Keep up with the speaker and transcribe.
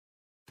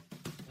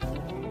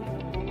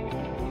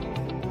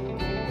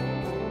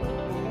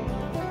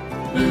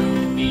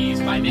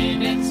by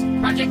Minutes,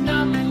 project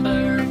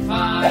number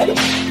 5.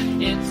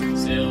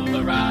 It's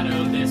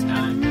Silverado this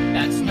time,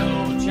 that's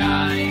no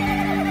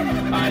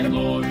jive. By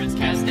Lawrence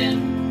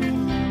Kasdan,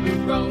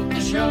 who wrote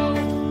the show.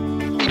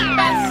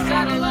 Best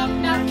saddle up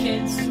now,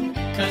 kids,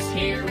 'cause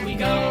here we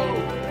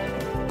go.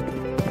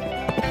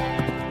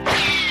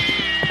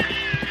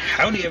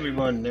 Howdy,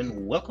 everyone,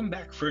 and welcome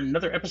back for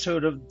another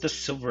episode of the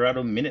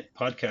Silverado Minute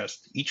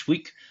Podcast. Each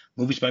week,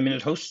 Movies by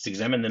Minute hosts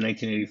examine the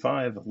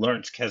 1985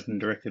 Lawrence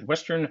Kasdan-directed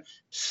Western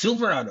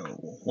Silverado,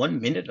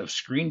 1 minute of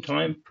screen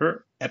time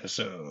per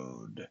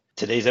episode.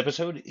 Today's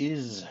episode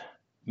is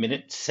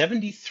Minute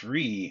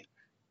 73.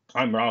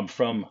 I'm Rob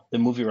from the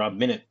Movie Rob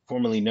Minute,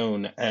 formerly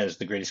known as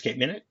the Great Escape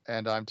Minute.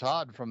 And I'm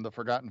Todd from the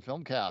Forgotten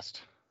Filmcast.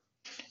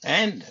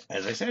 And,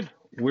 as I said,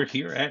 we're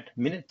here at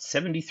Minute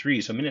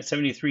 73. So Minute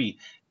 73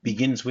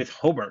 begins with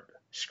Hobart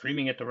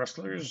screaming at the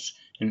rustlers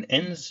and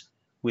ends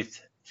with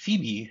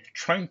Phoebe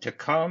trying to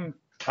calm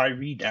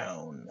Tyree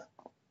down.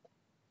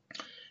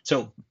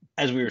 So,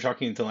 as we were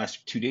talking the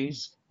last 2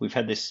 days, we've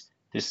had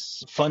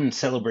this fun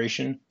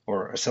celebration,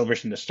 or a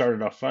celebration that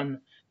started off fun,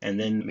 and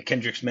then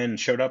McKendrick's men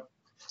showed up,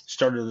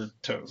 started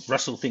to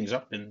rustle things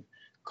up and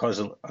cause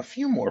a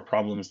few more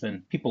problems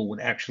than people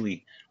would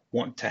actually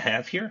want to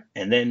have here.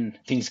 And then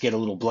things get a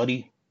little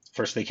bloody.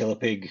 First they kill a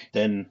pig,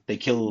 then they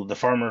kill the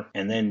farmer,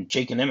 and then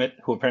Jake and Emmett,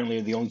 who apparently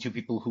are the only two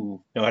people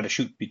who know how to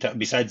shoot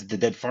besides the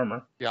dead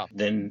farmer,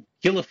 then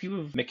kill a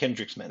few of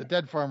McKendrick's men. The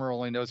dead farmer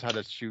only knows how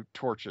to shoot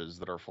torches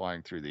that are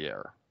flying through the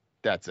air.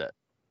 That's it.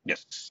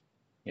 Yes.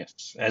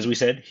 As we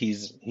said,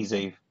 he's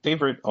a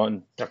favorite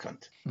on Duck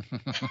Hunt.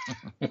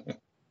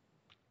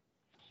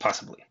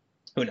 Possibly.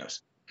 Who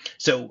knows?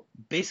 So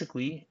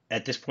basically,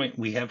 at this point,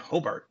 we have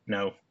Hobart.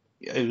 Now,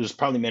 it was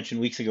probably mentioned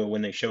weeks ago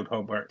when they showed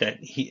Hobart that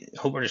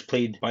Hobart is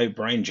played by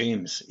Brian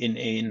James in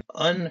an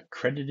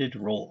uncredited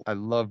role. I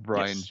love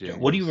Brian James.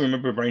 What do you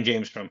remember Brian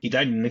James from? He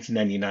died in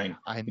 1999.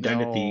 He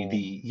died at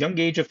the young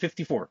age of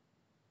 54.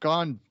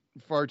 Gone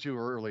far too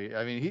early.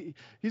 I mean,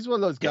 he's one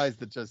of those guys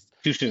that just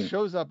too soon.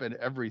 Shows up in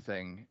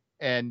everything,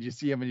 and you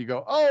see him and you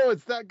go, oh,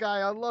 it's that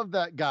guy. I love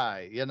that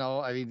guy. You know,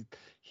 I mean,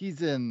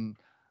 he's in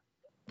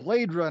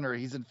Blade Runner,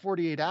 he's in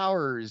 48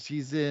 Hours,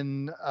 he's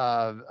in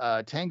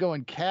Tango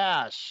and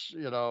Cash,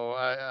 you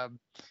know.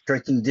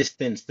 Striking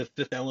Distance, The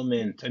Fifth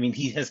Element. I mean,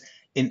 he has,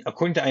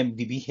 according to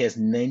IMDb, he has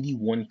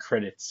 91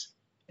 credits.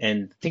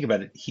 And think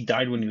about it, he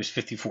died when he was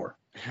 54.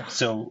 Yeah.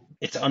 So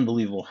it's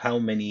unbelievable how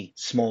many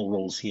small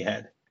roles he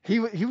had. He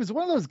was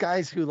one of those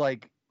guys who,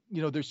 like,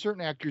 you know, there's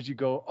certain actors you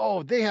go,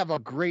 oh, they have a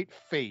great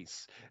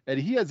face, and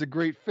he has a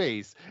great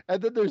face.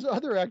 And then there's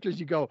other actors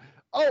you go,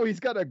 oh, he's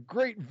got a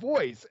great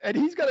voice, and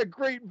he's got a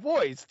great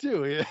voice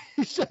too.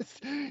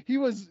 He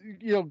was,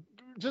 you know,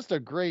 just a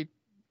great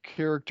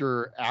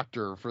character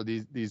actor for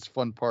these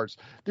fun parts.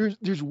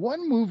 There's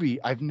one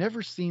movie, I've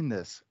never seen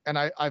this, and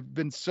I've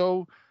been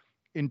so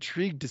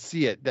intrigued to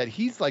see it, that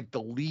he's like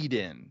the lead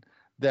in,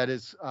 that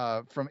is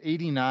from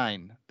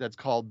 '89, that's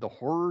called The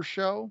Horror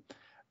Show.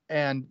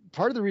 And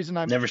part of the reason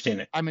never seen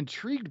it. I'm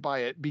intrigued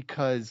by it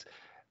because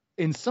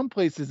in some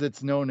places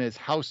it's known as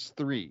House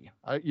 3.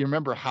 You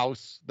remember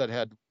House, that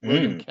had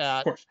William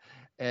Katt,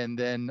 and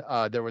then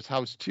there was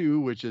House 2,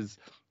 which is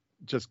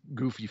just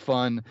goofy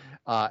fun,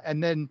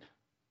 and then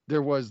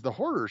there was The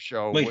Horror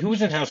Show. Wait, who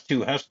was in House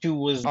 2? House 2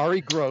 was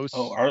Ari Gross.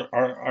 Oh,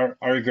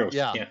 Ari Gross.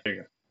 Yeah, there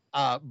you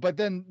go. But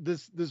then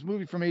this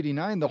movie from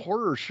 '89, The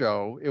Horror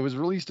Show, it was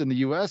released in the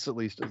U.S. at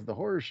least as The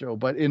Horror Show,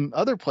 but in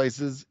other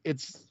places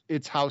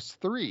it's House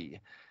 3.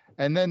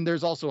 And then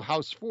there's also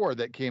House 4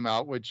 that came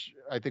out, which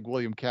I think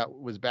William Katt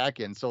was back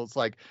in. So it's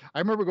like, I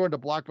remember going to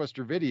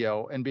Blockbuster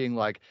Video and being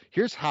like,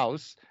 here's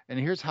House, and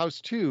here's House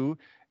 2,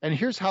 and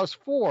here's House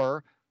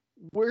 4.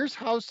 Where's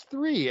House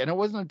 3? And it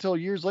wasn't until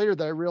years later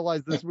that I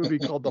realized this movie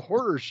called The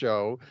Horror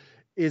Show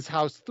is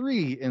House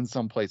 3 in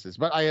some places,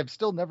 but I have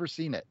still never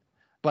seen it.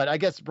 But I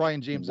guess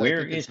Brian James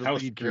is the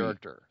lead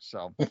character.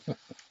 So,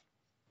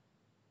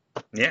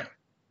 yeah,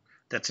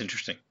 that's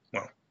interesting.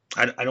 Well,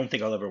 I don't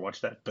think I'll ever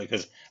watch that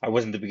because I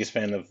wasn't the biggest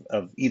fan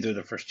of either of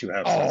the first two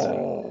Houses.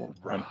 Oh,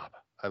 Rob,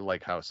 I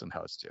like House and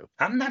House 2.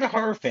 I'm not a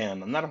horror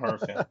fan.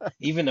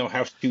 Even though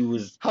House 2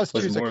 was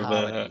more of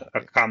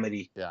a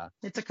comedy. Yeah,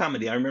 it's a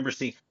comedy. I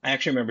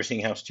actually remember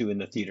seeing House 2 in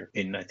the theater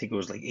in, I think it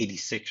was like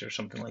 '86 or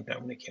something like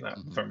that when it came out,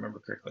 if I remember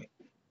correctly,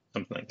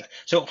 something like that.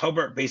 So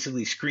Hobart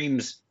basically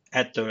screams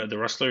at the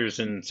rustlers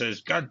and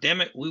says, God damn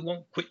it, we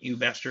won't quit you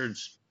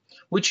bastards.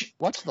 Which,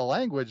 what's the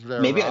language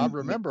there, maybe Rob?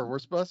 Remember, we're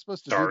supposed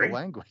to do the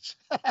language.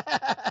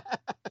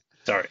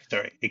 Sorry.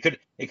 It could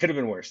have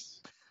been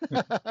worse.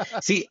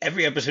 See,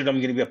 every episode I'm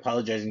going to be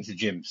apologizing to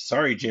Jim.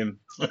 Sorry, Jim.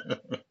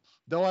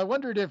 Though I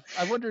wondered if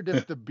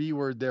the B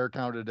word there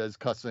counted as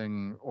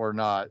cussing or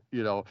not.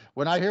 You know,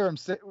 when I hear him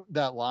say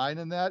that line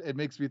in that, it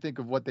makes me think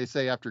of what they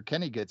say after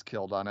Kenny gets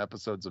killed on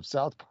episodes of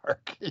South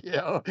Park. You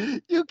know,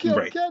 you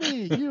killed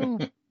Kenny, you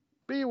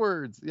B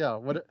words. Yeah.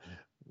 What?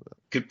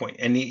 Good point.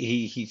 And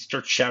he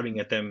starts shouting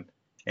at them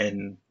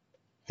and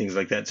things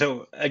like that.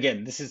 So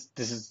again, this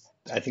is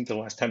I think the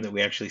last time that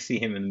we actually see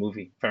him in the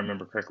movie, if I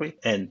remember correctly.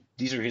 And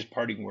these are his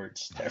parting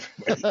words to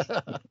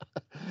everybody.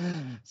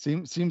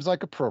 Seems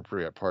like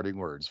appropriate parting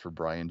words for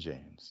Brian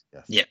James.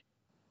 Yes. Yeah,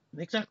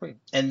 exactly.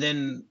 And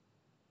then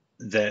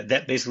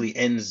that basically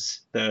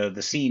ends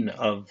the scene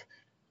of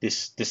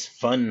this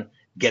fun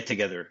get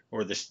together,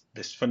 or this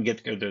fun get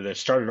together that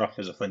started off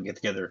as a fun get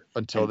together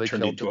Until and they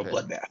turned killed into the a pig.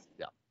 bloodbath.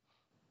 Yeah.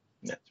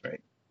 That's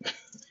right.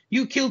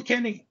 You killed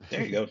Kenny.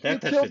 There you go.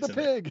 That killed fits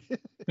the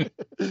in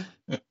pig.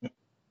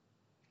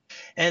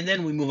 And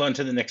then we move on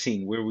to the next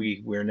scene where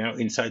we're now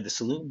inside the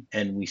saloon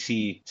and we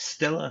see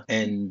Stella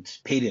and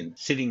Peyton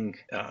sitting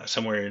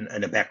somewhere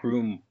in a back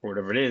room or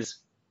whatever it is,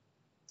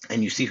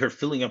 and you see her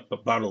filling up the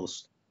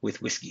bottles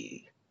with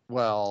whiskey.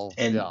 Well,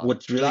 And yeah,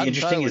 what's really not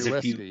interesting is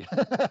entirely if you,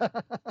 whiskey.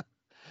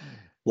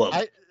 well,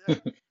 I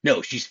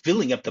no, she's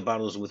filling up the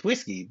bottles with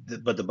whiskey,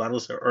 but the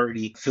bottles are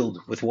already filled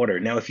with water.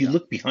 Now, if you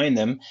look behind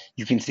them,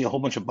 you can see a whole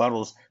bunch of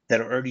bottles that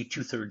are already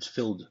 2/3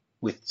 filled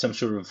with some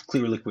sort of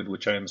clear liquid,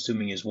 which I am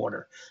assuming is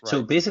water. So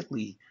right.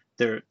 basically,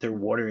 they're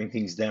watering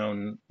things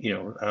down,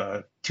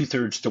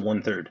 2/3 to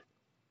 1/3,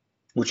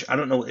 which I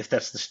don't know if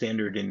that's the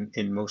standard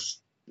in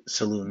most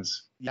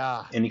saloons.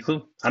 Yeah. Any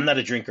clue? I'm not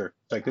a drinker,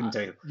 so I couldn't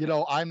tell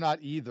you. I'm not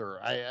either.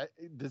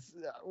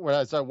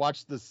 As I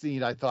watched the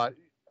scene, I thought,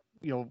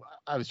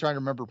 I was trying to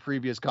remember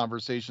previous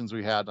conversations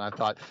we had, and I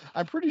thought,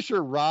 I'm pretty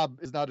sure Rob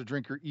is not a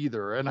drinker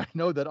either, and I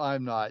know that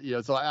I'm not.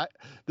 So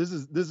this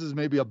is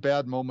maybe a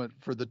bad moment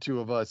for the two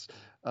of us,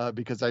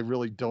 because I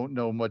really don't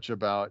know much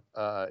about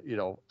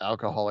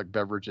alcoholic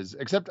beverages.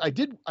 Except I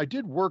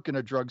did work in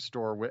a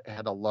drugstore,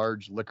 had a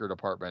large liquor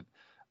department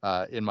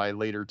in my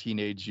later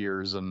teenage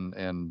years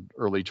and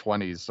early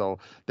 20s. So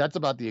that's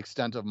about the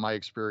extent of my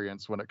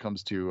experience when it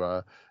comes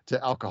to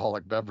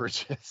alcoholic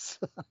beverages.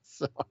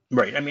 So.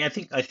 Right. I mean,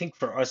 I think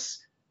for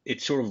us,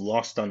 it's sort of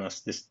lost on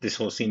us, this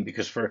whole scene,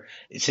 because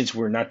since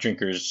we're not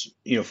drinkers,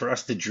 for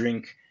us to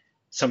drink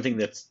something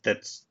that's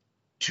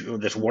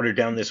watered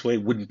down this way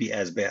wouldn't be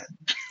as bad.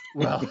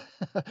 Well,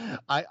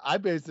 I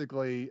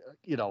basically,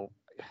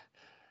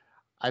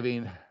 I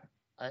mean,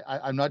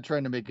 I'm not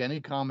trying to make any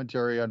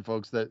commentary on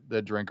folks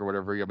that drink or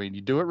whatever. I mean,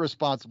 you do it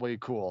responsibly,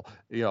 cool,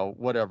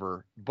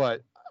 whatever.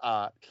 But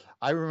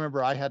I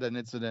remember I had an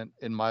incident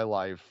in my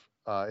life,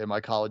 in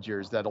my college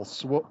years,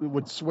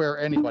 would swear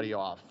anybody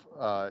off,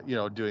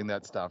 doing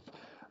that stuff.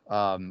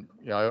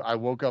 I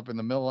woke up in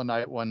the middle of the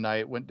night one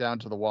night, went down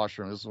to the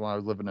washroom. This is when I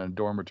was living in a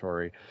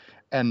dormitory,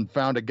 and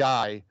found a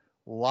guy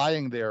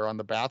lying there on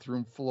the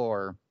bathroom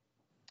floor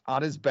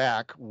on his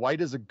back,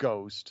 white as a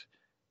ghost,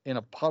 in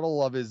a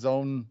puddle of his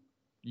own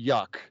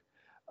yuck,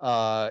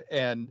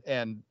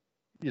 and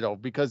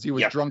because he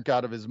was drunk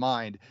out of his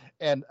mind.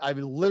 And I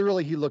mean,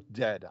 literally, he looked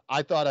dead.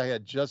 I thought I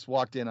had just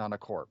walked in on a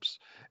corpse.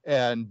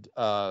 And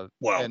wow.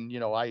 And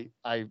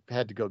I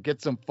had to go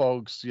get some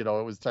folks. It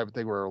was the type of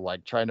thing where we're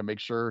like trying to make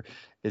sure,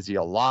 is he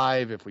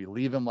alive? If we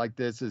leave him like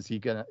this, is he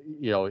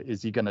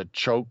gonna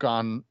choke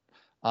on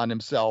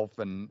himself?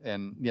 And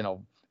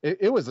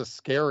it was a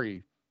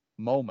scary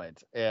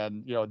moment.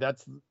 And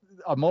that's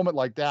a moment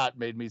like that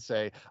made me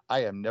say,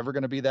 I am never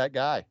going to be that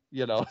guy,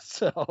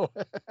 so.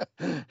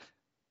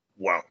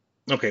 Wow.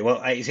 Okay. Well,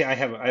 I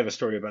have a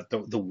story about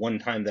the one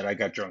time that I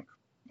got drunk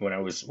when I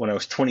was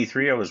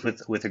 23. I was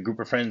with a group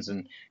of friends,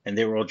 and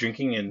they were all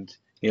drinking, and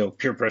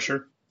peer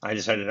pressure. I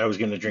decided I was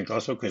going to drink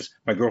also because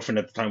my girlfriend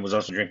at the time was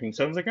also drinking.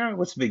 So I was like, oh,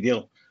 what's the big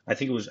deal? I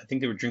think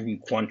they were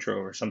drinking Cointreau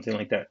or something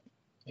like that,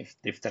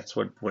 if that's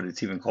what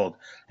it's even called.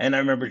 And I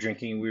remember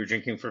drinking. We were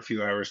drinking for a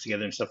few hours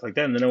together and stuff like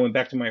that. And then I went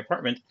back to my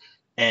apartment,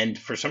 and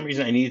for some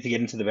reason I needed to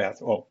get into the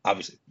bathroom. Well,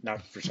 obviously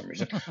not for some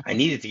reason. I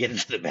needed to get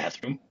into the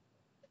bathroom,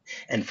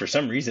 and for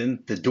some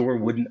reason the door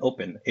wouldn't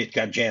open. It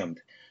got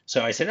jammed.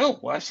 So I said, oh,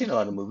 well, I've seen a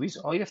lot of movies.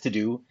 All you have to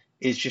do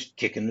is just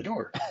kick in the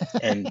door,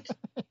 and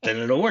then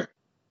it'll work.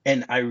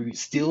 And I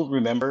still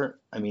remember,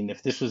 I mean,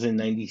 if this was in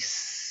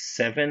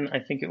 97, I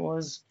think it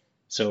was.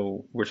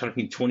 So we're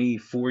talking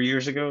 24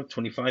 years ago,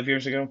 25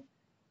 years ago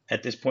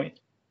at this point.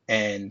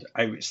 And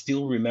I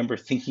still remember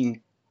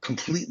thinking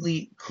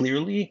completely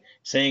clearly,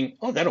 saying,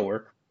 oh, that'll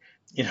work.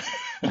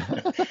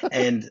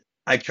 And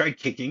I tried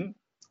kicking,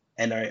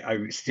 and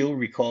I still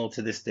recall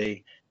to this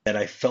day that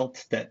I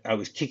felt that I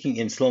was kicking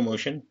in slow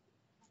motion,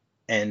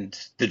 and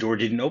the door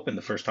didn't open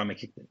the first time I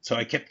kicked it. So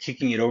I kept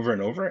kicking it over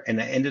and over,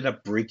 and I ended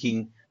up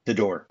breaking the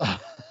door.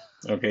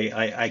 Okay,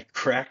 I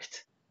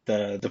cracked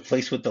the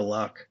place with the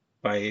lock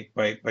by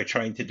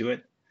trying to do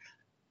it,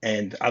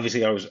 and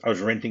obviously I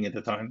was renting at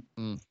the time,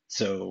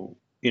 so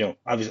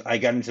obviously I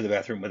got into the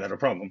bathroom without a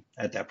problem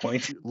at that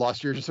point.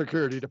 Lost your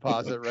security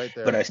deposit right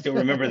there. But I still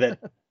remember that.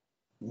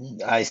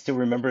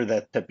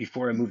 That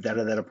before I moved out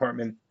of that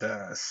apartment,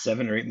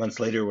 7 or 8 months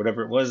later,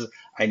 whatever it was,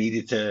 I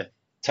needed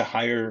to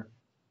hire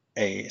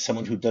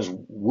someone who does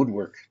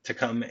woodwork to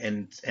come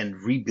and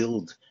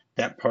rebuild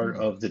that part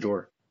of the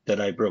door that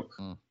I broke.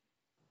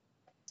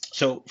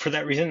 So for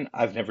that reason,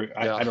 I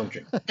don't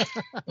drink.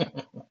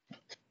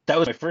 That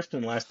was my first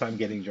and last time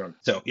getting drunk.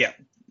 So yeah,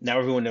 now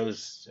everyone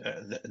knows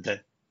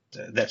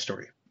that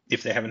story.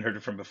 if they haven't heard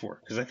it from before,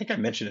 because I think I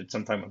mentioned it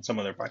sometime on some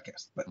other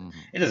podcast, but Mhm.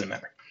 it doesn't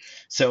matter.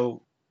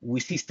 So we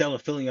see Stella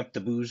filling up the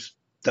booze,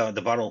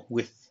 the bottle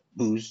with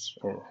booze,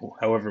 or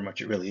however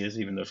much it really is,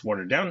 even though it's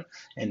watered down.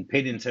 And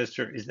Peyton says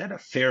to her, "Is that a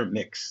fair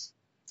mix?"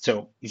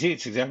 So you see,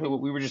 it's exactly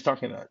what we were just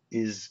talking about.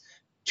 Is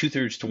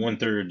 2/3 to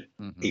 1/3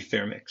 Mhm. a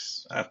fair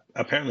mix?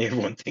 Apparently,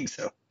 everyone thinks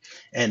so.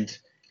 And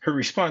her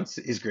response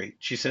is great.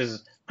 She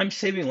says, "I'm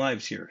saving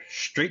lives here.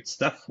 Straight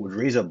stuff would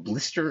raise a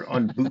blister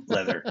on boot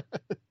leather."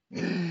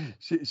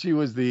 She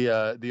was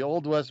the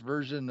Old West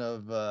version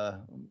of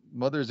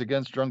Mothers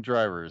Against Drunk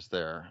Drivers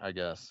there, I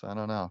guess. I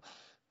don't know.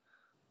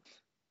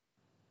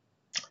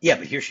 Yeah,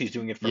 but here she's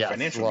doing it for Yes,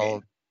 financial well,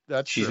 gain.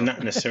 that's She's true.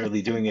 not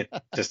necessarily doing it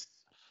just,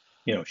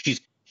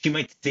 she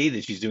might say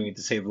that she's doing it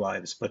to save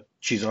lives, but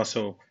she's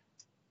also,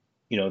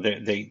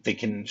 they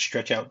can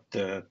stretch out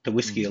the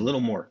whiskey a Mhm.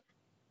 little more.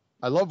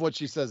 I love what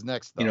she says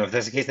next, though. If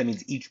that's the case, that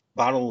means each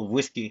bottle of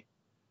whiskey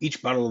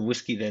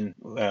then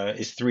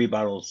is 3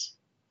 bottles.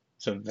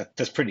 So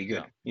that's pretty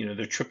good.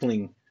 They're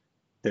tripling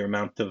their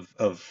amount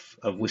of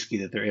whiskey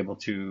that they're able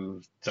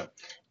to.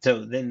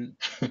 So then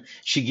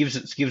she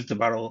gives the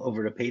bottle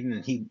over to Peyton,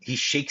 and he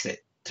shakes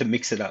it to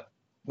mix it up,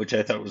 which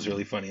I thought was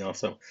really funny.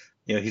 Also,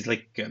 he's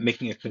like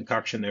making a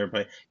concoction there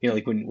by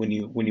like when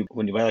you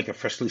buy like a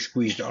freshly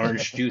squeezed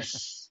orange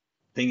juice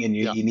thing, and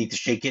Yeah. you need to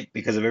shake it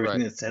because of everything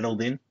Right. that's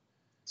settled in.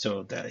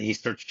 So that he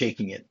starts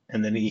shaking it,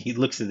 and then he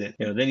looks at it.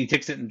 Then he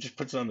takes it and just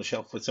puts it on the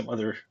shelf with some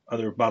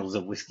other bottles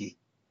of whiskey.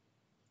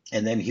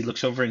 And then he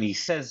looks over and he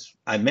says,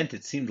 "I meant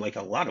it seemed like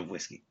a lot of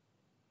whiskey."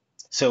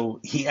 So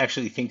he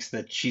actually thinks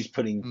that she's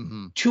putting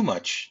hmm too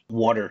much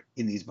water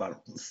in these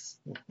bottles,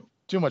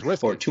 Too much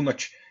whiskey. or too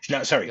much.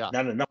 Not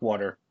enough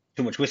water.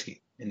 Too much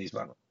whiskey in these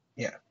bottles.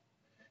 Yeah.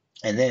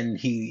 And then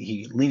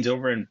he leans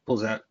over and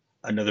pulls out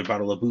another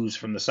bottle of booze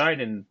from the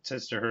side and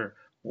says to her,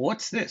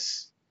 "What's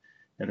this?"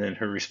 And then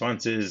her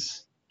response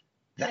is,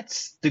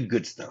 "That's the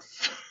good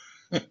stuff."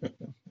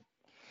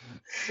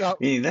 So,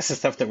 That's the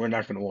stuff that we're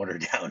not going to water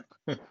down.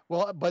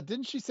 well, but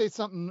didn't she say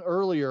something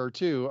earlier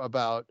too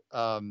about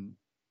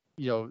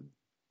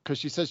because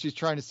she says she's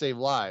trying to save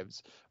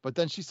lives, but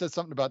then she said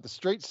something about the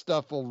straight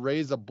stuff will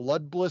raise a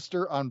blood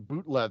blister on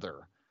boot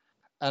leather,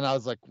 and I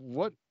was like,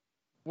 what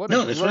No,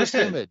 a that's what I gross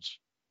said. image.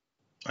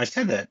 I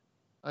said that.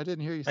 I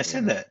didn't hear you say I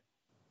said that.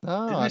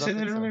 No, Didn't I I don't say that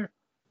think so. earlier?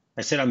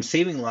 I said I'm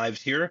saving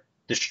lives here.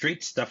 The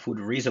straight stuff would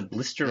raise a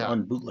blister Yeah.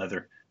 on boot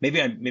leather.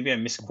 Maybe I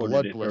misquoted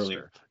Blood it blister.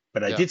 earlier,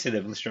 but I Yeah. did say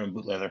that blister on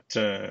boot leather.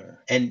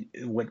 And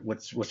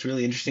what's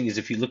really interesting is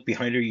if you look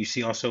behind her, you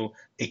see also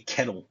a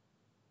kettle.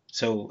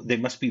 So they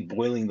must be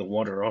boiling the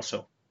water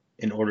also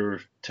in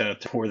order to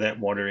pour that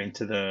water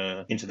into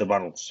the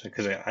bottles.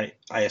 Because I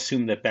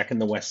assume that back in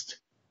the West,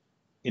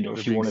 They're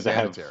if you being wanted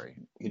sanitary.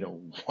 to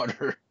have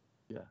water.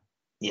 Yeah.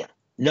 Yeah.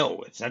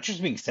 No, it's not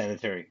just being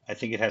sanitary. I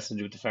think it has to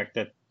do with the fact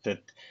that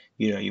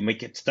you might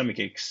get stomach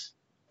aches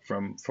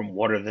from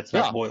water that's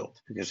not Yeah.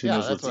 boiled, because who Yeah,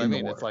 knows that's what's what I in the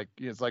mean. water.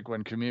 It's like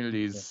when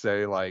communities Yeah.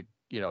 say, like,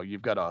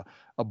 you've got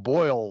a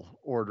boil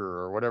order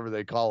or whatever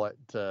they call it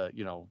to,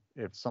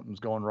 if something's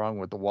going wrong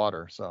with the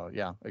water. So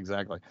yeah,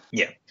 exactly.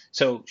 Yeah.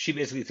 So she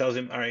basically tells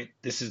him, "All right,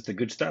 this is the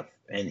good stuff,"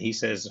 and he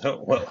says,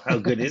 "Oh, well, how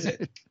good is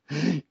it?"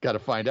 Got to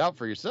find out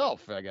for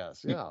yourself, I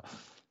guess. Yeah.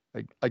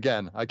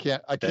 Again, I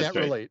can't That's right.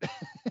 relate.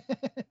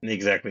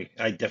 Exactly.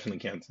 I definitely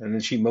can't. And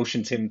then she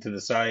motions him to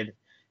the side,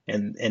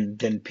 and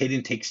then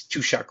Peyton takes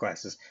 2 shot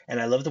glasses. And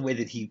I love the way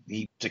that he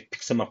like,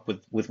 picks them up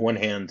with one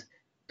hand,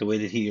 the way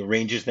that he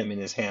arranges them in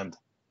his hand.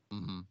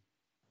 Mhm.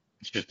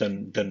 It's just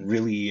done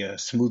really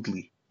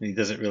smoothly. And he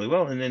does it really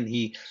well. And then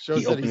he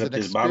Shows that opens he's up an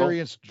his bottle,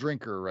 experienced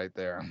drinker right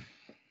there.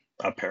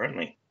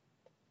 apparently.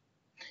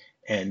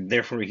 And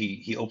therefore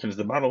he opens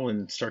the bottle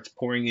and starts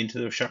pouring into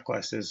those shot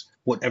glasses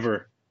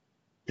whatever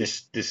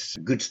this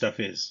good stuff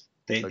is.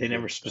 They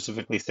never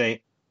specifically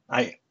say.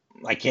 I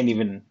can't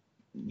even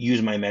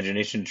use my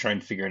imagination to try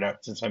and figure it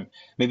out, since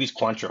maybe it's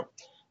Cointreau.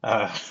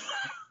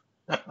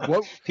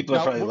 People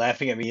are probably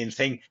laughing at me and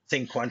saying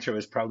Cointreau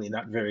is probably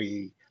not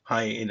very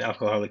high in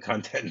alcoholic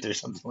content or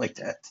something like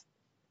that.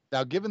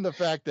 Now, given the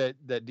fact that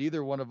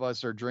neither one of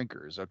us are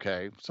drinkers,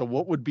 okay, so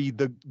what would be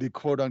the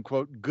quote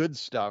unquote good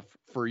stuff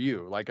for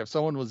you? Like, if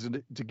someone was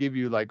to give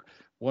you like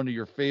one of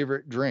your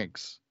favorite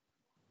drinks,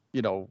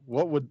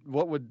 what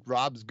would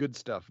Rob's good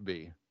stuff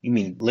be? You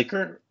mean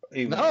liquor?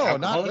 No,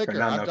 not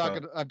liquor.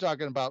 I'm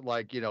talking about,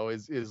 like,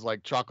 is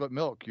like chocolate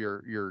milk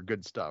your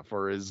good stuff,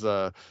 or is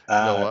no,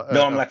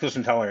 I'm lactose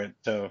intolerant,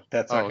 so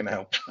that's not going to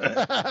help.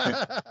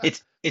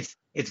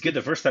 It's good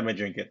the first time I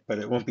drink it, but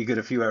it won't be good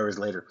a few hours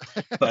later.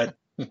 But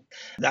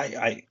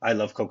I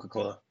love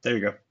Coca-Cola. There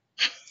you go.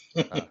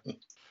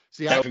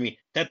 See, that for me,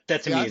 that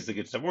to me is the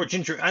good stuff. Or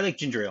ginger. I like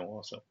ginger ale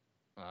also.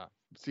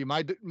 See,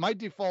 my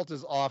default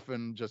is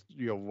often just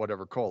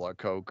whatever, cola,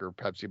 Coke, or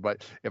Pepsi.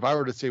 But if I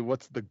were to say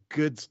what's the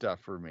good stuff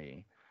for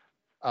me,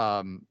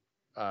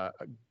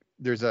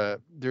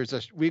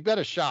 we've got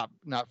a shop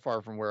not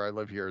far from where I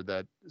live here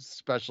that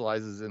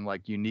specializes in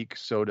like unique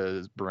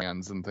soda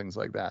brands and things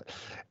like that.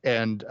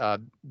 And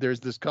there's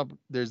this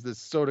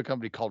soda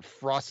company called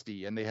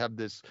Frosty, and they have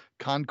this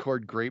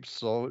Concord grape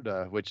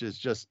soda, which is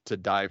just to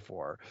die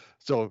for.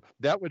 So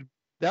that would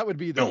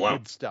be the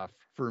good stuff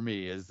for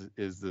me is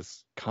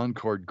this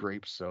Concord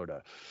grape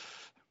soda.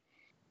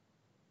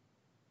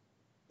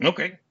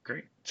 Okay,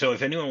 great. So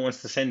if anyone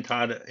wants to send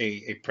Todd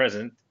a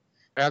present,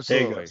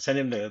 absolutely, there you go. Send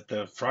him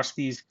the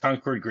Frosty's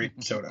Concord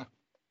grape soda.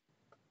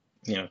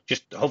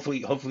 Just hopefully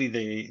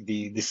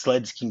the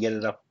sleds can get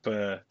it up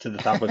to the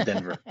top of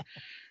Denver.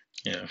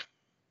 Yeah.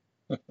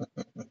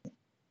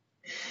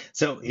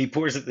 So he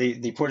pours it.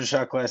 They pour the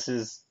shot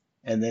glasses,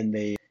 and then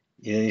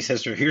he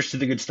says to her, "Here's to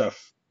the good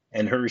stuff."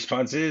 And her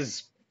response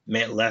is,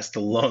 "May it last a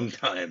long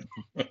time,"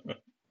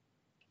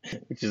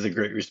 which is a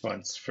great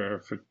response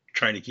for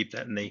trying to keep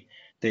that. And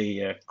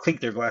they clink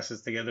their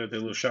glasses together, their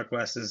little shot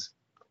glasses,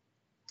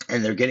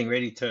 and they're getting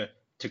ready to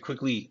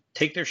quickly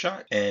take their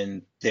shot,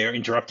 and they're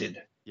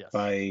interrupted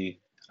by,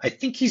 I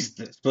think he's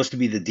supposed to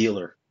be the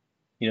dealer,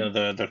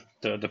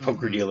 the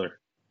poker dealer.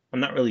 I'm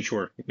not really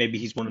sure. Maybe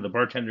he's one of the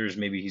bartenders.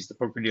 Maybe he's the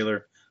poker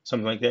dealer,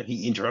 something like that.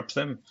 He interrupts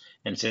them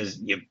and says,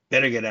 "You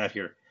better get out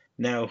here."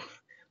 Now,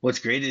 what's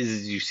great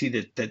is you see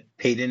that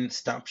Peyton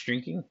stops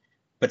drinking,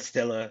 but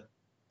Stella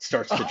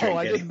starts to drink. Oh,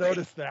 I didn't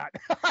notice that.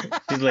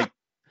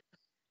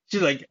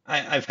 She's like,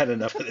 I've had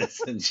enough of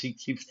this, and she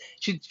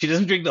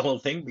doesn't drink the whole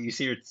thing, but you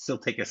see her still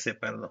take a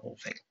sip out of the whole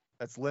thing.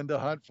 That's Linda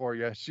Hunt for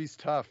you. She's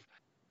tough.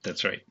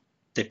 That's right.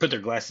 They put their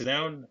glasses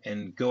down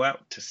and go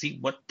out to see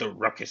what the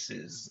ruckus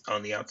is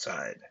on the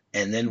outside.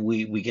 And then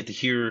we get to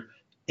hear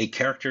a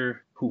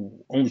character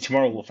who only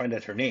tomorrow we'll find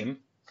out her name.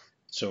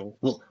 So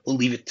we'll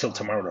leave it till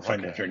tomorrow to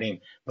find out her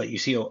name. But you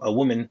see a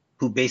woman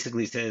who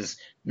basically says,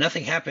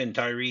 "Nothing happened,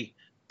 Tyree.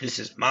 This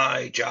is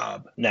my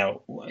job."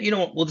 Now, you know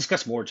what? We'll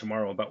discuss more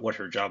tomorrow about what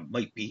her job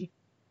might be,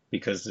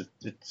 because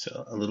it's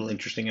a little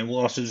interesting. And we'll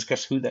also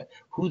discuss who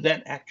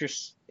that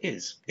actress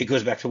is. It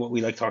goes back to what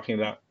we like talking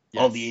about,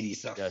 all the 80s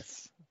stuff.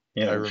 Yes.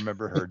 I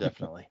remember her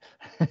definitely.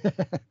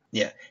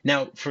 Yeah.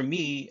 Now, for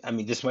me, I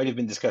mean, this might have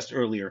been discussed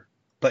earlier,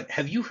 but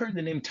have you heard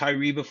the name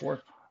Tyree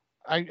before?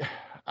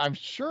 I'm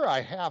sure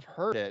I have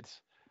heard it,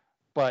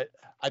 but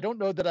I don't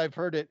know that I've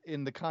heard it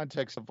in the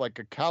context of like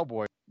a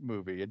cowboy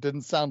movie. It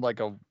didn't sound like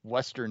a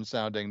Western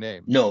sounding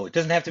name. No, it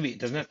doesn't have to be. It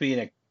doesn't have to be in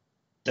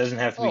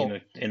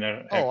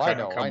a I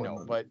know.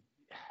 Movie. But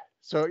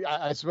so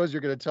I suppose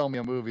you're going to tell me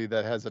a movie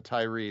that has a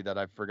Tyree that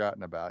I've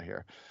forgotten about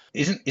here.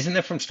 Isn't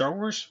that from Star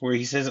Wars, where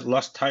he says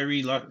lost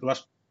Tyree,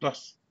 lost?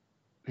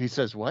 He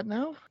says what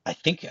now? I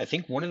think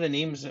one of the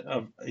names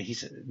of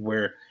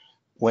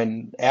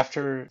when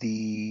after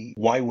the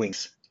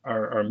Y-wings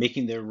are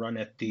making their run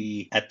at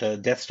the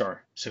Death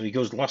Star, so he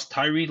goes, "Lost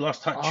Tyree,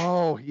 lost touch."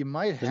 Oh, he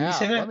might have. He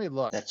say that? Let me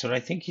look. That's what I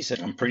think he said.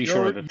 I'm pretty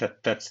sure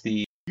that's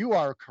the. You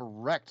are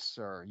correct,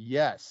 sir.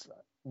 Yes,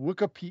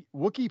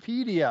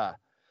 Wikipedia.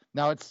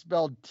 Now it's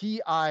spelled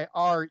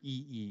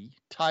Tiree,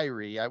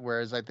 Tyree,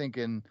 whereas I think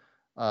in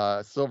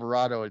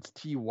Silverado it's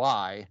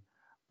Ty.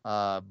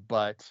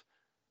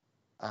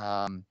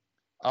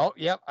 Oh,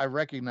 yep, I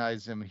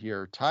recognize him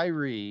here.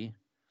 Tyree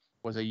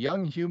was a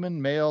young human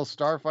male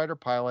starfighter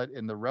pilot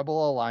in the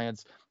Rebel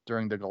Alliance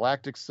during the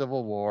Galactic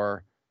Civil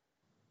War.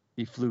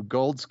 He flew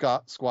Gold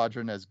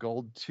Squadron as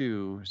Gold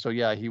 2. So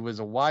yeah, he was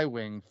a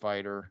Y-wing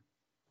fighter.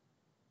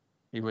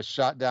 He was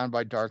shot down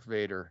by Darth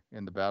Vader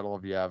in the Battle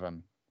of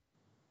Yavin.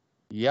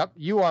 Yep,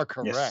 you are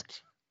correct.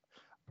 Yes.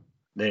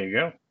 There you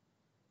go.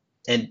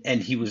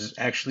 And he was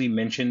actually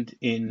mentioned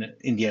in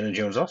Indiana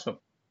Jones also.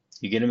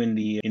 You get him in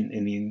the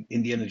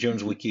Indiana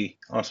Jones wiki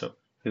also.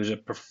 There was a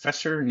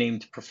professor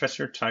named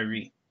Professor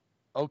Tyree.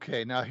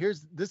 Okay, now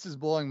this is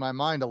blowing my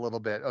mind a little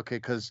bit. Okay,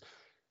 because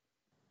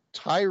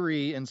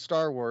Tyree in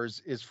Star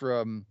Wars is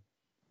from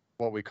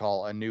what we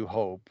call A New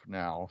Hope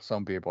now.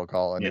 Some people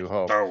call New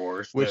Hope. Star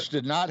Wars. Which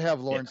did not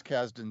have Lawrence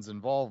Kasdan's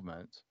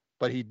involvement,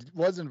 but he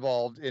was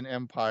involved in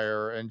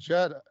Empire and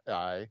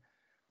Jedi.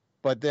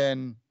 But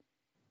then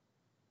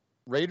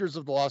Raiders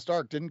of the Lost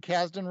Ark, didn't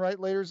Kasdan write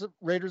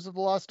Raiders of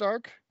the Lost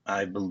Ark?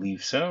 I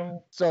believe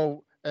so.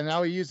 So, and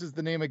now he uses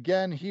the name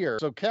again here.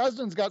 So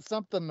Kasdan's got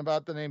something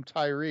about the name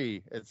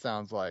Tyree, it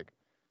sounds like.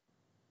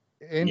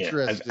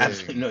 Interesting. Yeah, I've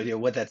absolutely no idea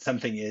what that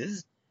something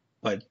is,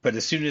 but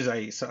as soon as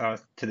I saw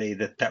today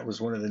that was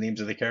one of the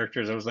names of the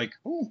characters, I was like,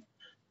 "Oh,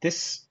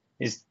 this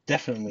is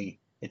definitely."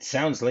 It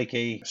sounds like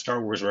a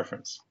Star Wars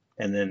reference.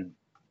 And then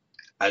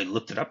I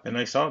looked it up and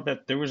I saw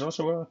that there was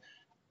also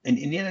an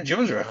Indiana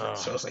Jones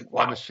reference. So I was like,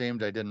 "Wow!" I'm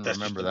ashamed I didn't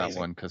remember that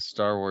one, because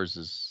Star Wars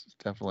is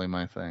definitely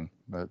my thing.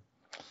 But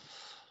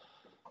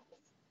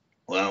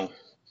well,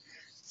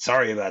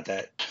 sorry about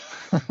that.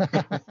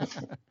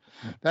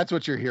 That's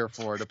what you're here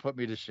for, to put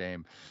me to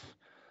shame.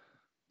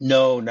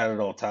 No, not at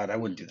all, Todd. I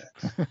wouldn't do that.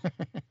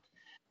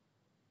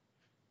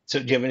 So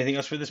do you have anything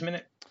else for this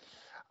minute?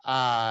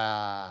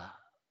 I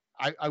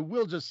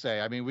will just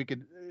say, I mean, we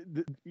could,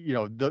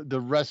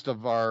 the rest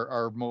of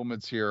our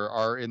moments here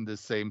are in the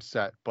same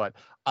set, but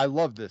I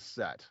love this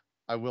set.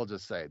 I will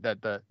just say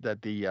that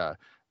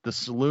the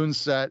saloon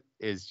set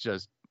is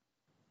just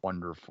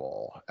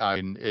wonderful.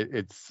 I mean,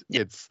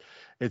 it's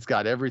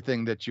got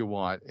everything that you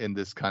want in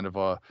this kind of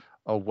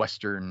a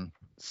Western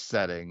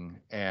setting.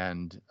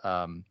 And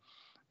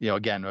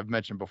again, I've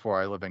mentioned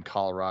before, I live in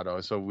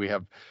Colorado, so we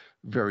have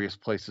various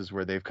places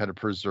where they've kind of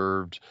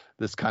preserved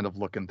this kind of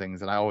look and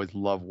things. And I always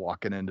love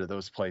walking into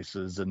those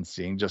places and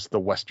seeing just the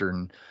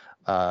Western,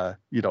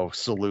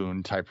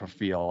 saloon type of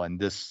feel. And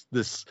this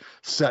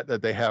set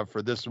that they have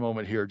for this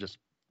moment here just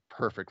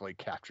perfectly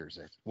captures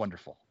it.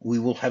 Wonderful. We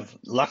will have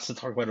lots to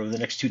talk about over the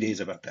next 2 days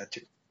about that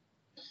too.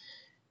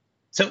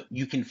 So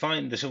you can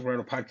find the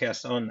Silverado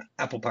Podcast on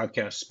Apple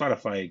Podcasts,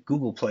 Spotify,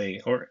 Google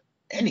Play, or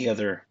any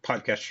other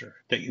podcaster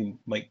that you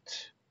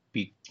might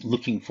be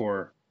looking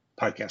for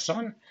podcasts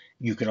on.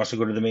 You can also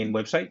go to the main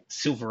website,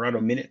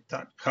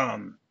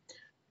 silveradominute.com.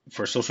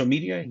 For social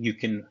media, you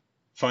can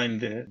find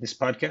this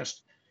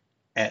podcast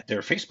at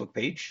their Facebook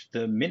page,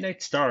 The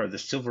Midnight Star, the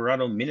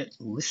Silverado Minute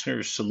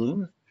Listeners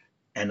Saloon.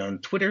 And on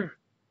Twitter,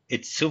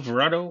 it's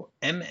Silverado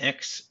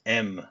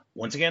MXM.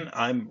 Once again,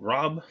 I'm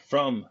Rob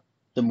from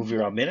the Movie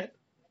Rob Minute.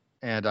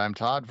 And I'm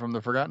Todd from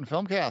the Forgotten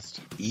Filmcast.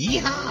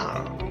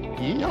 Yeehaw!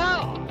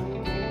 Yeehaw!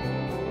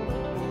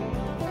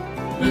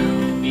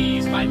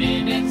 Movies by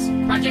Minutes,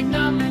 project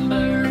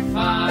number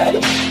 5.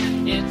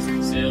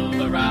 It's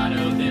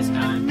Silverado this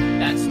time,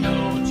 that's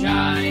no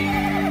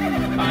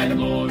jive. By the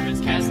Lawrence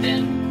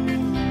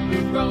Kasdan, who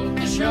wrote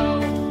the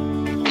show.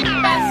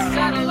 Best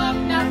saddle up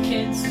now,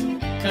 kids,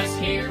 'cause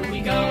here